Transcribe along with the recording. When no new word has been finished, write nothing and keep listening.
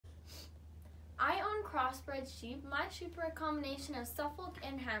crossbred sheep. My sheep are a combination of Suffolk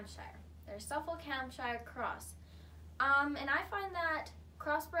and Hampshire. They're Suffolk-Hampshire cross. And I find that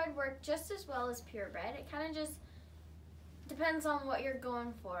crossbred work just as well as purebred. It kind of just depends on what you're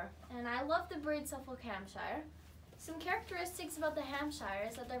going for. And I love the breed Suffolk-Hampshire. Some characteristics about the Hampshire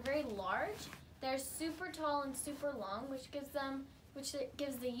is that they're very large. They're super tall and super long, which gives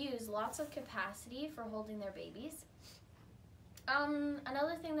the ewes lots of capacity for holding their babies.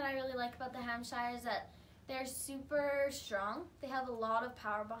 Another thing that I really like about the Hampshire is that they're super strong. They have a lot of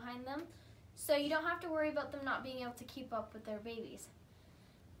power behind them, so you don't have to worry about them not being able to keep up with their babies.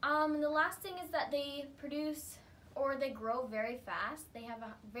 And the last thing is that they produce, or they grow very fast. They have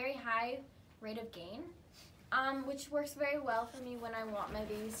a very high rate of gain, which works very well for me when I want my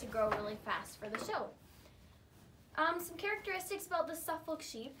babies to grow really fast for the show. Some characteristics about the Suffolk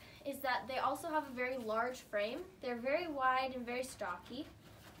sheep is that they also have a very large frame. They're very wide and very stocky.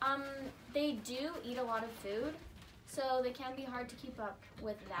 They do eat a lot of food, so they can be hard to keep up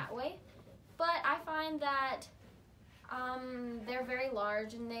with that way. But I find that they're very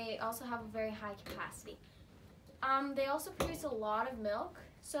large and they also have a very high capacity. They also produce a lot of milk,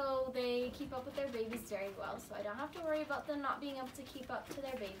 so they keep up with their babies very well, so I don't have to worry about them not being able to keep up to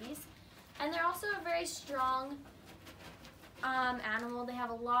their babies. And they're also a very strong animal. They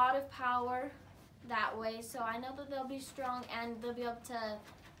have a lot of power that way, so I know that they'll be strong and they'll be able to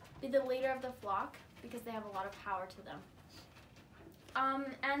be the leader of the flock because they have a lot of power to them.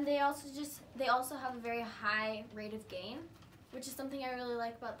 And they also have a very high rate of gain, which is something I really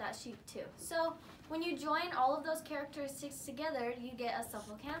like about that sheep too. So when you join all of those characteristics together, you get a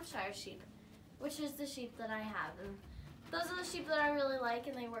Suffolk-Hampshire sheep, which is the sheep that I have. And those are the sheep that I really like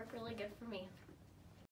and they work really good for me.